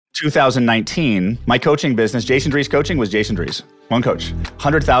2019, my coaching business, Jason Drees Coaching, was Jason Drees. One coach.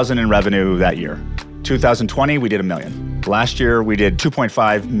 100,000 in revenue that year. 2020, we did $1 million. Last year, we did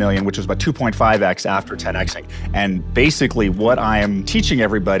 2.5 million, which was about 2.5x after 10xing. And basically, what I am teaching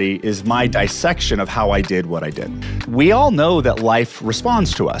everybody is my dissection of how I did what I did. We all know that life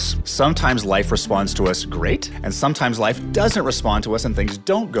responds to us. Sometimes life responds to us great, and sometimes life doesn't respond to us and things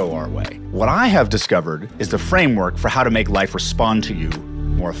don't go our way. What I have discovered is the framework for how to make life respond to you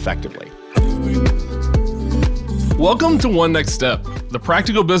more effectively. Welcome to One Next Step, the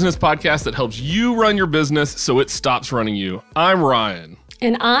practical business podcast that helps you run your business so it stops running you. I'm Ryan.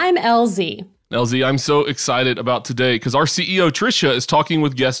 And I'm LZ. LZ, I'm so excited about today because our CEO, Trisha, is talking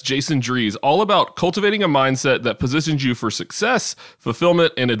with guest Jason Drees all about cultivating a mindset that positions you for success,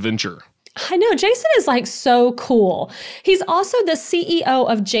 fulfillment, and adventure. I know, Jason is like so cool. He's also the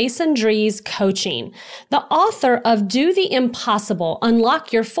CEO of Jason Drees Coaching, the author of Do the Impossible,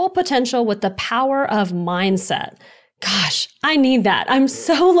 Unlock Your Full Potential with the Power of Mindset. Gosh, I need that. I'm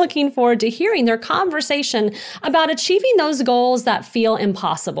so looking forward to hearing their conversation about achieving those goals that feel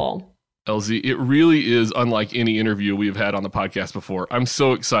impossible. LZ, it really is unlike any interview we've had on the podcast before. I'm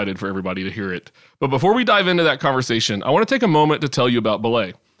so excited for everybody to hear it. But before we dive into that conversation, I want to take a moment to tell you about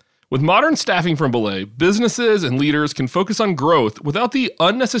Belay. With modern staffing from Belay, businesses and leaders can focus on growth without the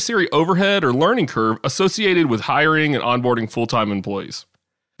unnecessary overhead or learning curve associated with hiring and onboarding full-time employees.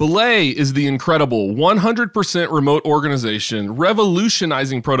 Belay is the incredible 100% remote organization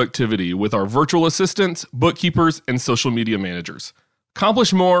revolutionizing productivity with our virtual assistants, bookkeepers, and social media managers.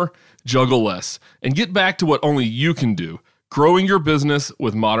 Accomplish more, juggle less, and get back to what only you can do, growing your business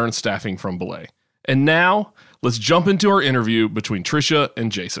with modern staffing from Belay. And now, let's jump into our interview between Trisha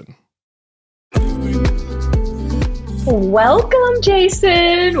and Jason. Welcome,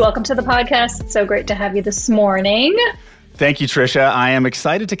 Jason. Welcome to the podcast. It's so great to have you this morning. Thank you, Trisha. I am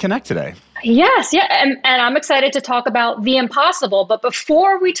excited to connect today. Yes, and I'm excited to talk about the impossible. But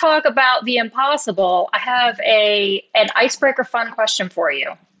before we talk about the impossible, I have an icebreaker fun question for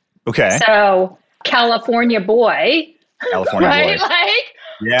you. Okay. So, California boy, right? Boy.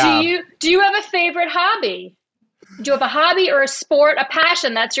 Yeah. Do you have a favorite hobby? Do you have a hobby or a sport, a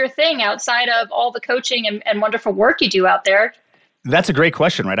passion that's your thing outside of all the coaching and wonderful work you do out there? That's a great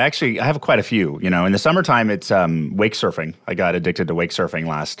question, right? Actually, I have quite a few. You know, in the summertime, it's wake surfing. I got addicted to wake surfing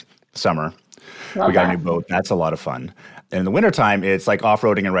last summer. We got a new boat. That's a lot of fun. In the wintertime, it's like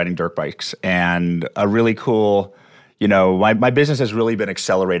off-roading and riding dirt bikes. And a really cool, you know, my business has really been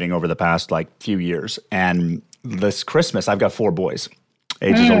accelerating over the past few years. And this Christmas, I've got 4 boys,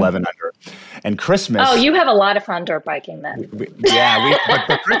 ages 11 under. And Christmas. Oh, you have a lot of fun dirt biking then. But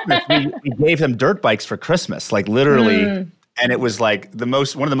for Christmas, we gave them dirt bikes for Christmas, like literally. And it was like one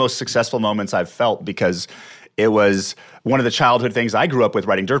of the most successful moments I've felt because it was one of the childhood things I grew up with,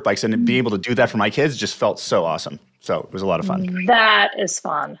 riding dirt bikes, and being able to do that for my kids just felt so awesome. So it was a lot of fun. That is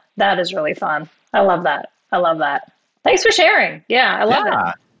fun. That is really fun. I love that. Thanks for sharing. Yeah, I love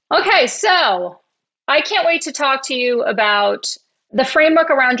it. Okay, so I can't wait to talk to you about the framework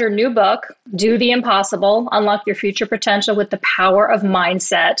around your new book, Do the Impossible, Unlock Your Future Potential with the Power of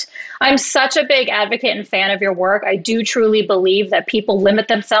Mindset. I'm such a big advocate and fan of your work. I do truly believe that people limit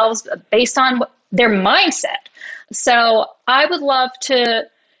themselves based on their mindset. So I would love to,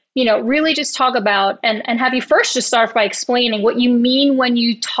 really just talk about and have you first just start by explaining what you mean when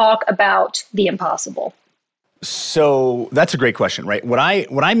you talk about the impossible. So that's a great question, right? What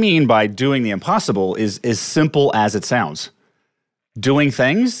I mean by doing the impossible is as simple as it sounds. Doing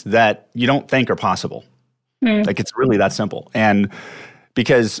things that you don't think are possible. Like it's really that simple. And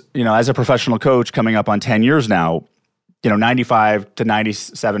because, as a professional coach coming up on 10 years now, 95 to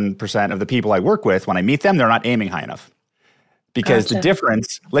 97% of the people I work with, when I meet them, they're not aiming high enough. Because the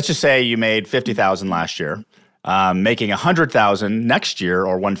difference, let's just say you made 50,000 last year, making 100,000 next year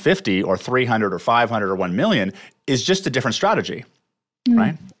or 150 or 300 or 500 or 1 million is just a different strategy,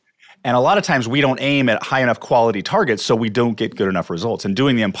 right? And a lot of times we don't aim at high enough quality targets, so we don't get good enough results. And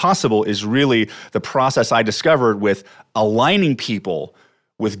doing the impossible is really the process I discovered with aligning people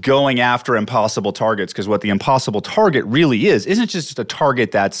with going after impossible targets. Because what the impossible target really isn't just a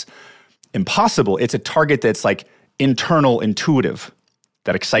target that's impossible. It's a target that's like internal, intuitive,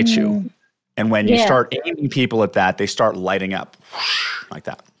 that excites you. And when you start aiming people at that, they start lighting up like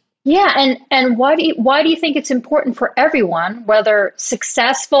that. Yeah, and why do you think it's important for everyone, whether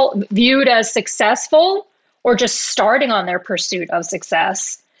viewed as successful or just starting on their pursuit of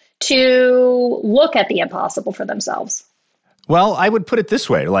success, to look at the impossible for themselves? Well, I would put it this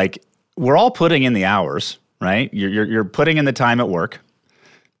way: like we're all putting in the hours, right? You're putting in the time at work,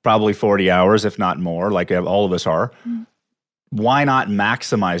 probably 40 hours, if not more, like all of us are. why not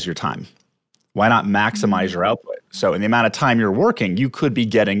maximize your time? Why not maximize your output? So in the amount of time you're working, you could be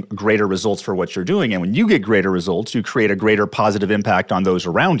getting greater results for what you're doing. And when you get greater results, you create a greater positive impact on those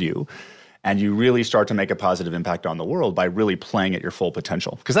around you. And you really start to make a positive impact on the world by really playing at your full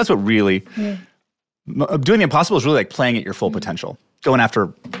potential. Because that's what really, doing the impossible is really like playing at your full potential, going after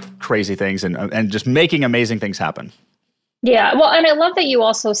crazy things and just making amazing things happen. Yeah, well, and I love that you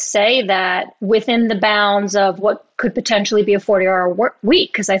also say that within the bounds of what could potentially be a 40-hour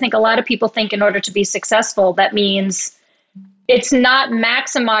week, because I think a lot of people think in order to be successful, that means it's not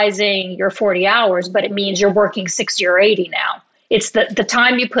maximizing your 40 hours, but it means you're working 60 or 80 now. It's the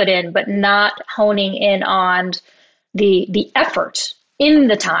time you put in, but not honing in on the effort in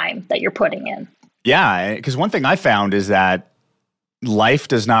the time that you're putting in. Yeah, because one thing I found is that life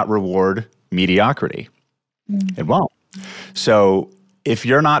does not reward mediocrity. It won't. So if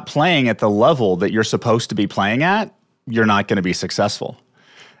you're not playing at the level that you're supposed to be playing at, you're not going to be successful.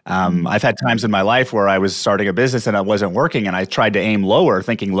 I've had times in my life where I was starting a business and it wasn't working, and I tried to aim lower,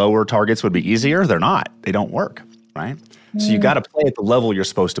 thinking lower targets would be easier. They're not. They don't work, right? So you got to play at the level you're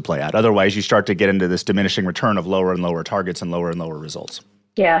supposed to play at. Otherwise, you start to get into this diminishing return of lower and lower targets and lower results.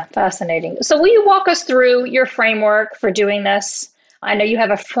 Yeah, fascinating. So will you walk us through your framework for doing this? I know you have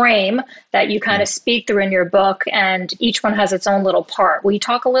a frame that you kind of speak through in your book, and each one has its own little part. Will you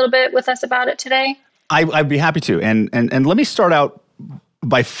talk a little bit with us about it today? I'd be happy to. And let me start out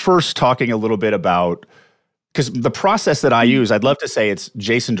by first talking a little bit about, because the process that I use, I'd love to say it's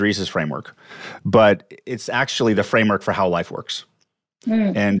Jason Drees' framework, but it's actually the framework for how life works.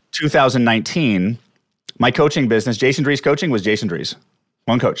 In 2019, my coaching business, Jason Drees Coaching, was Jason Drees,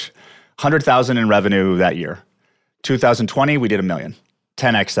 one coach, 100,000 in revenue that year. 2020, we did $1 million,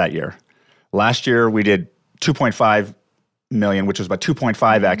 10x that year. Last year, we did 2.5 million, which was about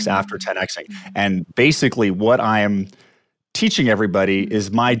 2.5x after 10xing. And basically, what I am teaching everybody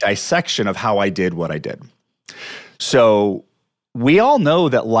is my dissection of how I did what I did. So we all know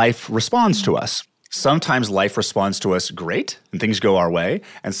that life responds to us. Sometimes life responds to us great and things go our way.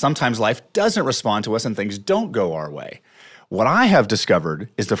 And sometimes life doesn't respond to us and things don't go our way. What I have discovered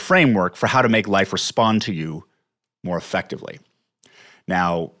is the framework for how to make life respond to you more effectively.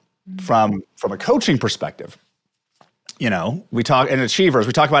 Now, from a coaching perspective, we talk, and achievers,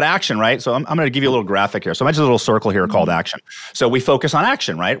 we talk about action, right? So I'm going to give you a little graphic here. So I mentioned a little circle here called action. So we focus on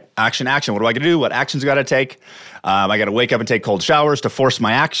action, right? Action. What do I got to do? What actions I got to take? I got to wake up and take cold showers to force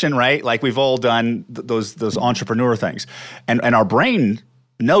my action, right? Like we've all done those entrepreneur things. And our brain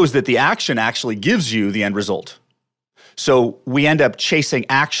knows that the action actually gives you the end result. So we end up chasing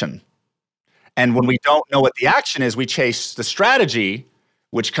action. And when we don't know what the action is, we chase the strategy,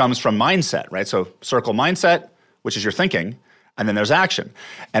 which comes from mindset, right? So circle mindset, which is your thinking, and then there's action.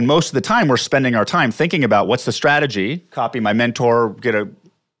 And most of the time, we're spending our time thinking about what's the strategy, copy my mentor, get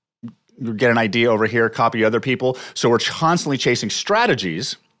an idea over here, copy other people. So we're constantly chasing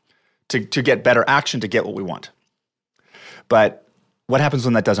strategies to get better action, to get what we want. But what happens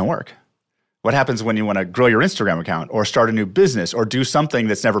when that doesn't work? What happens when you want to grow your Instagram account or start a new business or do something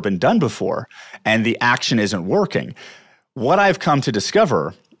that's never been done before and the action isn't working? What I've come to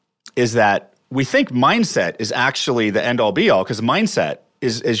discover is that we think mindset is actually the end-all be-all, because mindset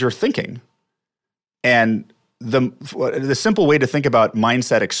is your thinking. And the simple way to think about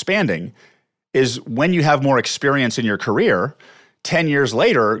mindset expanding is when you have more experience in your career, 10 years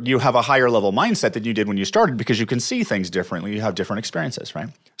later, you have a higher level mindset than you did when you started because you can see things differently. You have different experiences, right?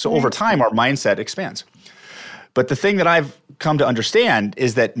 So over time, our mindset expands. But the thing that I've come to understand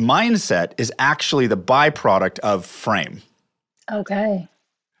is that mindset is actually the byproduct of frame. Okay.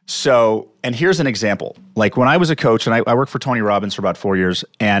 So, and here's an example. Like when I was a coach, and I worked for Tony Robbins for about 4 years,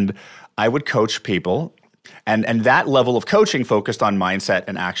 and I would coach people, and that level of coaching focused on mindset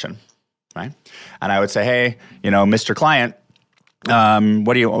and action, right? And I would say, hey, Mr. Client,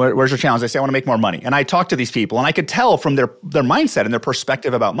 where's your challenge? They say, I want to make more money. And I talk to these people and I could tell from their mindset and their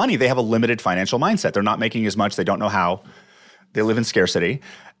perspective about money, they have a limited financial mindset. They're not making as much. They don't know how. They live in scarcity.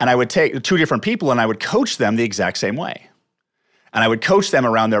 And I would take two different people and I would coach them the exact same way. And I would coach them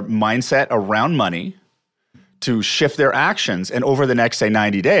around their mindset around money to shift their actions. And over the next, say,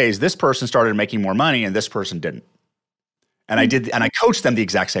 90 days, this person started making more money and this person didn't. And I coached them the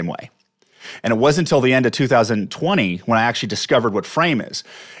exact same way. And it wasn't until the end of 2020 when I actually discovered what frame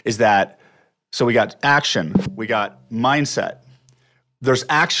is that, so we got action, we got mindset. There's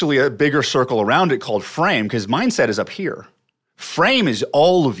actually a bigger circle around it called frame, because mindset is up here. Frame is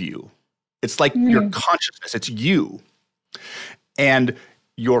all of you. It's like your consciousness, it's you. And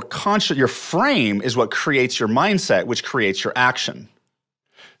your frame is what creates your mindset, which creates your action.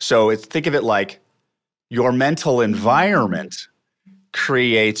 So think of it like Your mental environment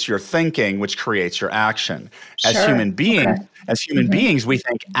creates your thinking, which creates your action. As human beings, we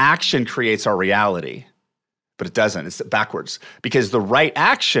think action creates our reality, but it doesn't. It's backwards, because the right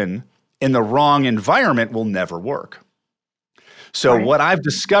action in the wrong environment will never work. So what I've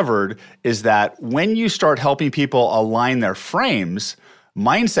discovered is that when you start helping people align their frames,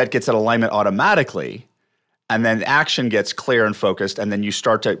 mindset gets in alignment automatically, and then action gets clear and focused, and then you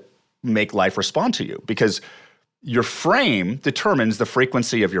start to make life respond to you, because your frame determines the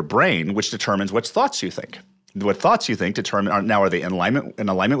frequency of your brain, which determines what thoughts you think. What thoughts you think determine are they in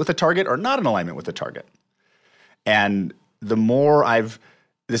alignment with the target or not in alignment with the target. And the more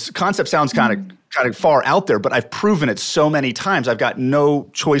this concept sounds kind of far out there, but I've proven it so many times. I've got no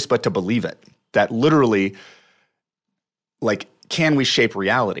choice but to believe it. That literally, like, can we shape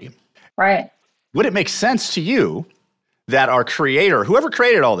reality? Right. Would it make sense to you that our creator, whoever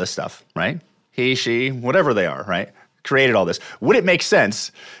created all this stuff, right? He, she, whatever they are, right? Created all this. Would it make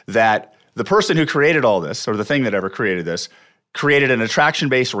sense that the person who created all this, or the thing that ever created this, created an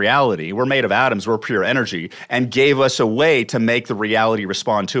attraction-based reality? We're made of atoms, we're pure energy, and gave us a way to make the reality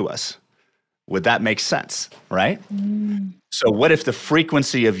respond to us. Would that make sense, right? So what if the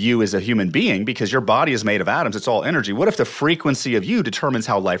frequency of you as a human being, because your body is made of atoms, it's all energy, what if the frequency of you determines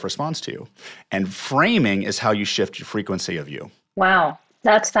how life responds to you? And framing is how you shift your frequency of you. Wow,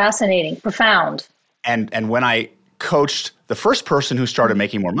 that's fascinating, profound. And when I coached the first person who started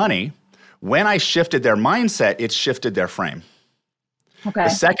making more money, when I shifted their mindset, it shifted their frame. Okay. The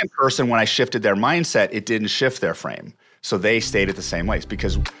second person, when I shifted their mindset, it didn't shift their frame. So they stayed at the same place,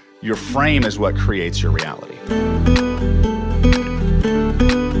 because your frame is what creates your reality.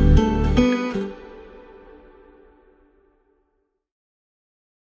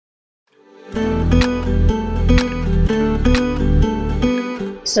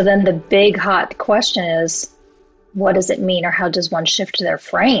 So then the big hot question is, what does it mean, or how does one shift their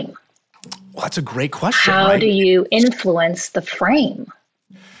frame? Well, that's a great question. How do you influence the frame?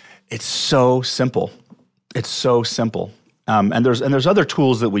 It's so simple. It's so simple. And there's other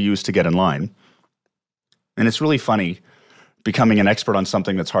tools that we use to get in line. And it's really funny becoming an expert on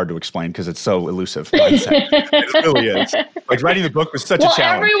something that's hard to explain because it's so elusive. It really is. Like, writing the book was such a challenge.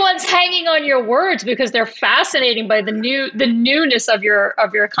 Everyone's hanging on your words because they're fascinating by the newness of your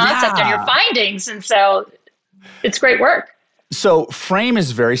concept and your findings. And so it's great work. So frame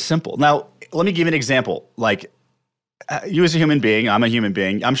is very simple. Now, let me give you an example. Like, you as a human being, I'm a human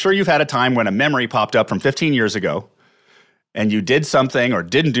being. I'm sure you've had a time when a memory popped up from 15 years ago, and you did something or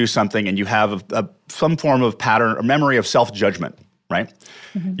didn't do something, and you have some form of pattern or memory of self-judgment, right?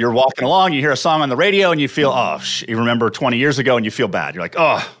 Mm-hmm. You're walking along, you hear a song on the radio, and you feel, you remember 20 years ago, and you feel bad. You're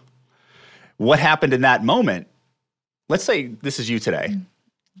like, what happened in that moment? Let's say this is you today. Mm-hmm.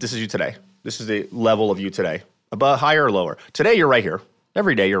 This is you today. This is the level of you today. Above, higher or lower. Today, you're right here.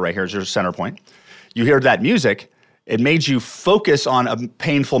 Every day, you're right here as your center point. You hear that music. It made you focus on a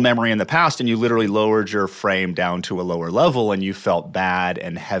painful memory in the past, and you literally lowered your frame down to a lower level, and you felt bad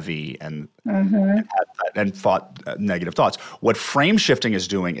and heavy and thought negative thoughts. What frame shifting is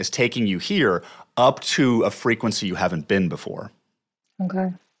doing is taking you here up to a frequency you haven't been before.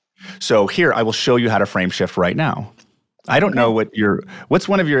 Okay. So here, I will show you how to frame shift right now. I don't know what's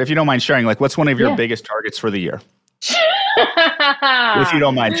one of your, if you don't mind sharing, like, what's one of your biggest targets for the year? If you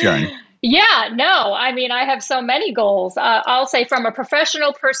don't mind sharing. Yeah, no, I mean, I have so many goals. I'll say from a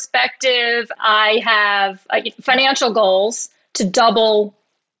professional perspective, I have financial goals to double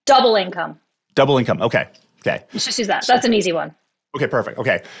income. Double income. Okay. Let's just use that. That's an easy one. Okay, perfect.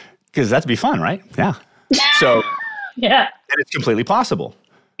 Okay. Because that'd be fun, right? Yeah. So, yeah. And it's completely possible.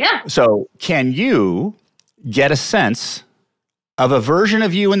 Yeah. So can you get a sense of a version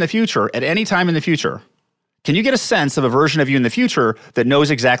of you in the future at any time in the future? Can you get a sense of a version of you in the future that knows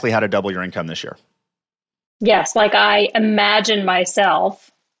exactly how to double your income this year? Yes, like I imagine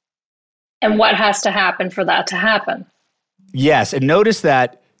myself and what has to happen for that to happen. Yes, and notice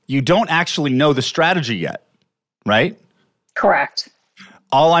that you don't actually know the strategy yet, right? Correct.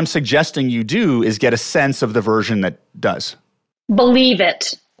 All I'm suggesting you do is get a sense of the version that does. Believe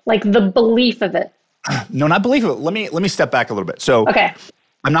it, like the belief of it. No, not believe it. Let me step back a little bit. So okay.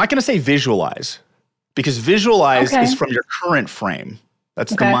 I'm not going to say visualize. Because visualize is from your current frame.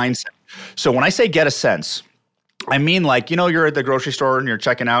 That's the mindset. So when I say get a sense, I mean, like, you're at the grocery store and you're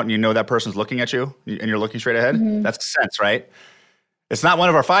checking out and you know that person's looking at you and you're looking straight ahead. Mm-hmm. That's a sense, right? It's not one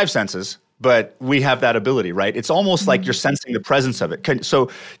of our 5 senses, but we have that ability, right? It's almost like you're sensing the presence of it.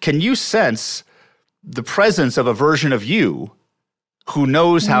 Can you sense the presence of a version of you who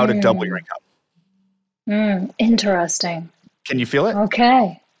knows how to double your income? Interesting. Can you feel it?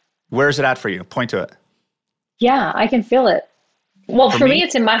 Okay. Where is it at for you? Point to it. Yeah, I can feel it. Well, for me,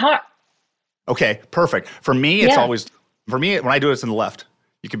 it's in my heart. Okay, perfect. For me, it's always, for me, when I do it, it's in the left.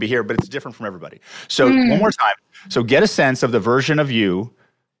 You could be here, but it's different from everybody. So one more time. So get a sense of the version of you.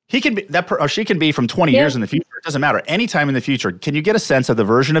 He can be or she can be from 20 years in the future. It doesn't matter. Anytime in the future, can you get a sense of the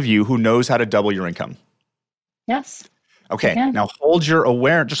version of you who knows how to double your income? Yes. Okay. Now hold your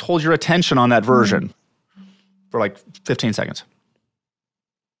just hold your attention on that version for like 15 seconds.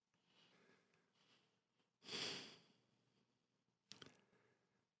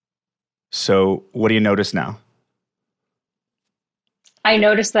 So what do you notice now? I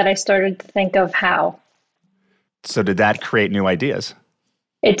noticed that I started to think of how. So did that create new ideas?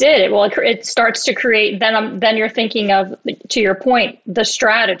 It did. Well, it starts to create, then you're thinking of, to your point, the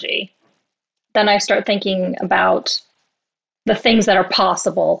strategy. Then I start thinking about the things that are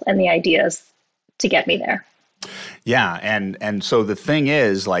possible and the ideas to get me there. Yeah. And so the thing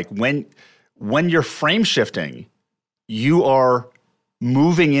is, like, when you're frame shifting, you are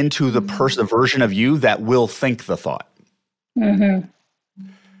moving into the version of you that will think the thought. Mm-hmm.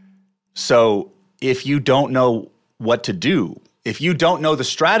 So if you don't know what to do, if you don't know the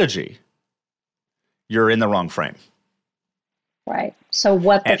strategy, you're in the wrong frame. Right. So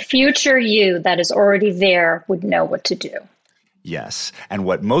what the future you that is already there would know what to do. Yes. And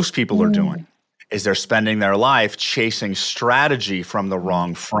what most people are doing is they're spending their life chasing strategy from the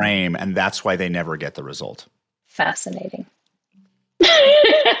wrong frame, and that's why they never get the result. Fascinating.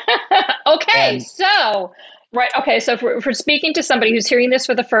 Okay, so if we're speaking to somebody who's hearing this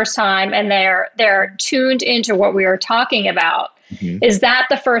for the first time and they're tuned into what we are talking about, is that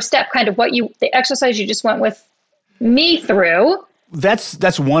the first step? Kind of the exercise you just went with me through?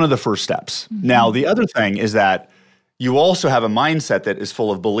 That's one of the first steps. Now, the other thing is that you also have a mindset that is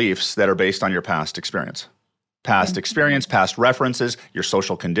full of beliefs that are based on your past experience, past references, your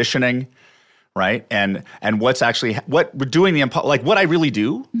social conditioning, right? And what's actually what we're doing like what I really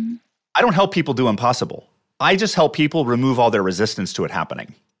do. I don't help people do impossible. I just help people remove all their resistance to it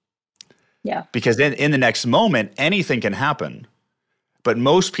happening. Yeah. Because in the next moment, anything can happen, but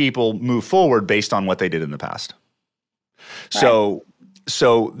most people move forward based on what they did in the past. Right.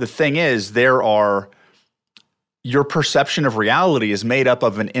 So the thing is, your perception of reality is made up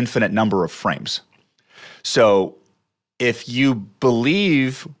of an infinite number of frames. So if you're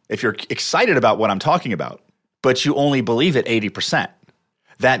excited about what I'm talking about, but you only believe it 80%,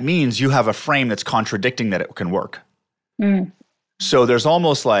 that means you have a frame that's contradicting that it can work. So there's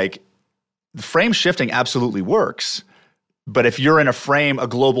almost like the frame shifting absolutely works, but if you're in a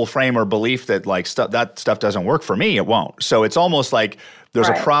global frame or belief that that stuff doesn't work for me, it won't. So it's almost like there's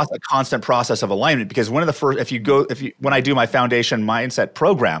a constant process of alignment, because one of the first, when I do my foundation mindset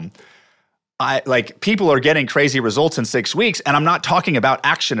program, people are getting crazy results in 6 weeks, and I'm not talking about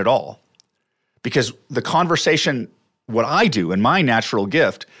action at all, because the conversation, what I do and my natural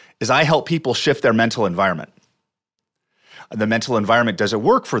gift is I help people shift their mental environment. The mental environment, does it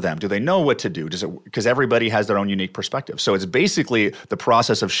work for them? Do they know what to do? Because everybody has their own unique perspective. So it's basically the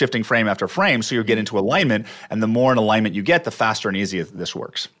process of shifting frame after frame, so you get into alignment, and the more in alignment you get, the faster and easier this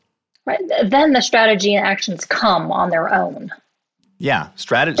works. Right. Then the strategy and actions come on their own. Yeah.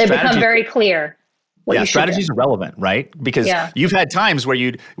 They become very clear. Strategies are relevant, right? Because you've had times where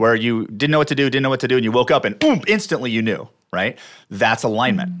you didn't know what to do, and you woke up and boom, instantly you knew, right? That's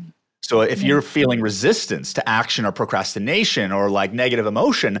alignment. So if you're feeling resistance to action or procrastination or like negative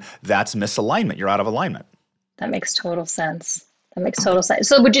emotion, that's misalignment. You're out of alignment. That makes total sense.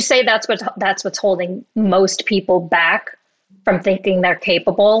 So would you say that's what's holding most people back from thinking they're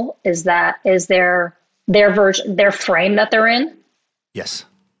capable? Is their version, their frame that they're in? Yes,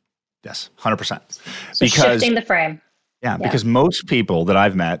 100%. So shifting the frame. Yeah, because most people that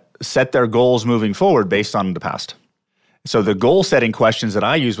I've met set their goals moving forward based on the past. So the goal setting questions that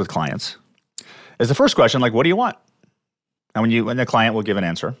I use with clients is the first question, like, what do you want? And when the client will give an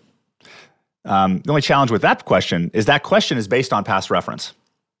answer. The only challenge with that question is based on past reference.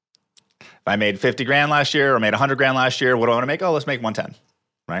 If I made 50 grand last year or made 100 grand last year, what do I want to make? Oh, let's make 110,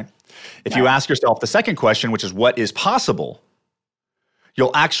 right? If you ask yourself the second question, which is what is possible,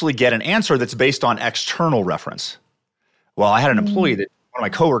 you'll actually get an answer that's based on external reference. Well, I had an employee that one of my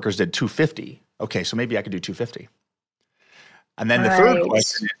coworkers did 250. Okay, so maybe I could do 250. And then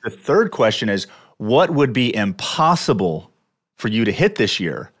the third question is, what would be impossible for you to hit this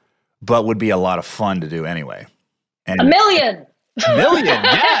year, but would be a lot of fun to do anyway? And $1 million. $1 million,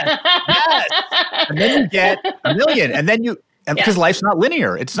 yes. And then you get $1 million, and because life's not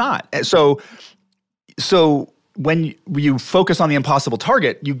linear, it's not. So when you focus on the impossible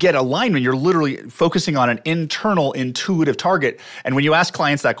target, you get alignment. You're literally focusing on an internal, intuitive target. And when you ask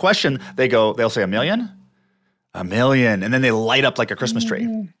clients that question, they'll say $1 million. 1 million. And then they light up like a Christmas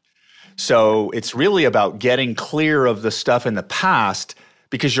tree. So it's really about getting clear of the stuff in the past,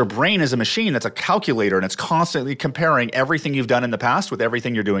 because your brain is a machine that's a calculator, and it's constantly comparing everything you've done in the past with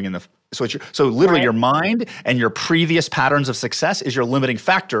everything you're doing in the so literally your mind and your previous patterns of success is your limiting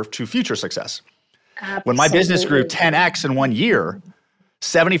factor to future success. Absolutely. When my business grew 10x in 1 year,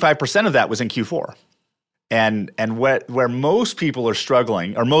 75% of that was in Q4. And where most people are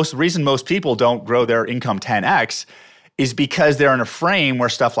struggling, or reason most people don't grow their income 10x, is because they're in a frame where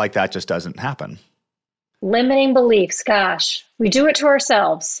stuff like that just doesn't happen. Limiting beliefs, gosh, we do it to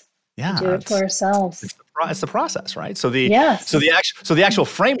ourselves. Yeah, we do it to ourselves. It's the process, right? So the actual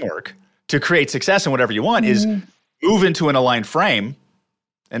framework to create success in whatever you want is move into an aligned frame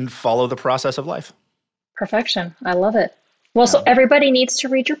and follow the process of life. Perfection. I love it. Well, so everybody needs to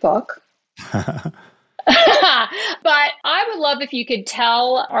read your book. But I would love if you could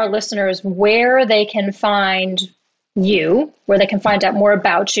tell our listeners where they can find you, where they can find out more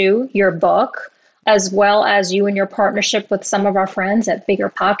about you, your book, as well as you and your partnership with some of our friends at Bigger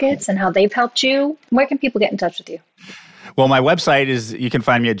Pockets and how they've helped you. Where can people get in touch with you? Well, my website is, you can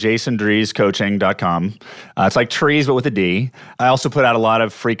find me at jasondriescoaching.com. It's like trees, but with a D. I also put out a lot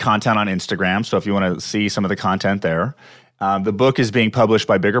of free content on Instagram. So if you want to see some of the content there, the book is being published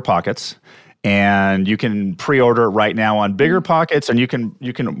by Bigger Pockets. And you can pre-order it right now on Bigger Pockets, and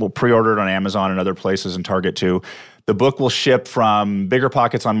we'll pre-order it on Amazon and other places, and Target too. The book will ship from Bigger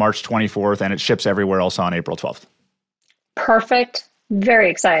Pockets on March 24th, and it ships everywhere else on April 12th. Perfect. Very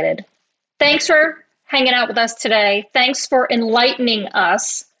excited. Thanks for hanging out with us today. Thanks for enlightening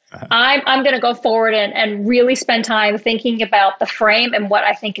us. I'm going to go forward and really spend time thinking about the frame and what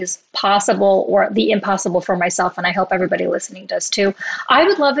I think is possible or the impossible for myself. And I hope everybody listening does too. I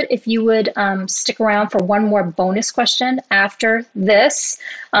would love it if you would stick around for one more bonus question after this.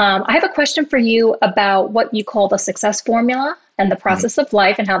 I have a question for you about what you call the success formula and the process of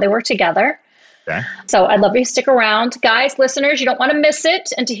life and how they work together. Okay. So I'd love you to stick around. Guys, listeners, you don't want to miss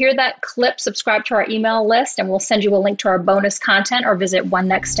it. And to hear that clip, subscribe to our email list, and we'll send you a link to our bonus content, or visit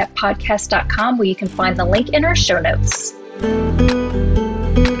onenextsteppodcast.com, where you can find the link in our show notes.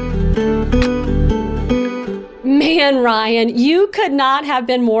 Man, Ryan, you could not have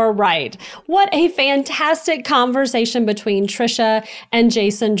been more right. What a fantastic conversation between Trisha and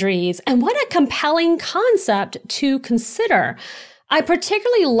Jason Drees, and what a compelling concept to consider. I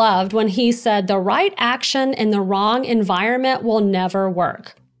particularly loved when he said the right action in the wrong environment will never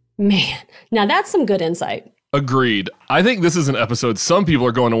work. Man, now that's some good insight. Agreed. I think this is an episode some people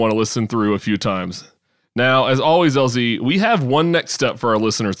are going to want to listen through a few times. Now, as always, LZ, we have one next step for our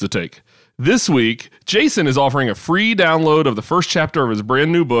listeners to take. This week, Jason is offering a free download of the first chapter of his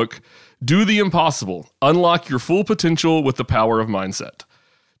brand new book, Do the Impossible: Unlock Your Full Potential with the Power of Mindset.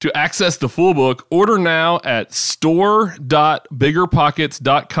 To access the full book, order now at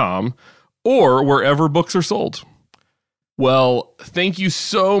store.biggerpockets.com or wherever books are sold. Well, thank you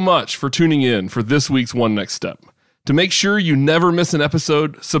so much for tuning in for this week's One Next Step. To make sure you never miss an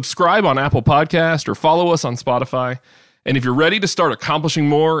episode, subscribe on Apple Podcast or follow us on Spotify. And if you're ready to start accomplishing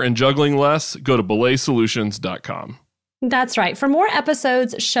more and juggling less, go to belaysolutions.com. That's right. For more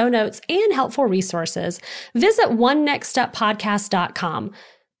episodes, show notes, and helpful resources, visit onenextsteppodcast.com.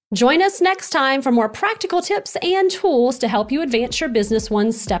 Join us next time for more practical tips and tools to help you advance your business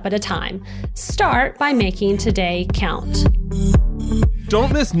one step at a time. Start by making today count.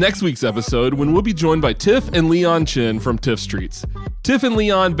 Don't miss next week's episode when we'll be joined by Tiff and Leon Chin from Tiff Streets. Tiff and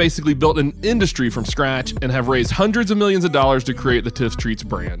Leon basically built an industry from scratch and have raised hundreds of millions of dollars to create the Tiff Streets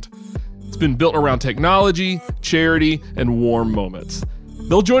brand. It's been built around technology, charity, and warm moments.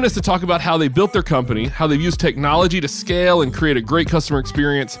 They'll join us to talk about how they built their company, how they've used technology to scale and create a great customer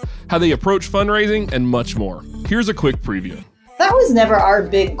experience, how they approach fundraising, and much more. Here's a quick preview. That was never our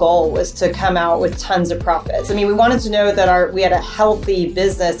big goal, was to come out with tons of profits. I mean, we wanted to know that we had a healthy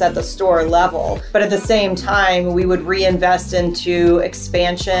business at the store level, but at the same time, we would reinvest into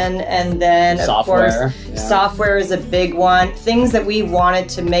expansion, and then software. Of course, software is a big one. Things that we wanted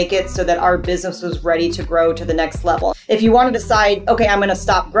to make it so that our business was ready to grow to the next level. If you want to decide, okay, I'm going to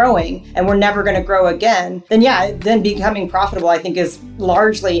stop growing and we're never going to grow again, then becoming profitable, I think, is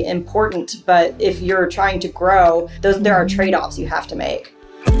largely important. But if you're trying to grow, there are trade-offs you have to make.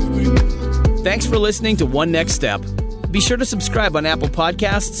 Thanks for listening to One Next Step. Be sure to subscribe on Apple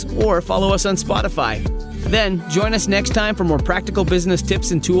Podcasts or follow us on Spotify. Then join us next time for more practical business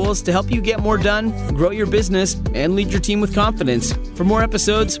tips and tools to help you get more done, grow your business, and lead your team with confidence. For more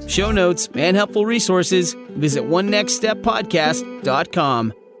episodes, show notes, and helpful resources, visit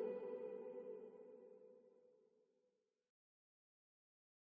onenextsteppodcast.com.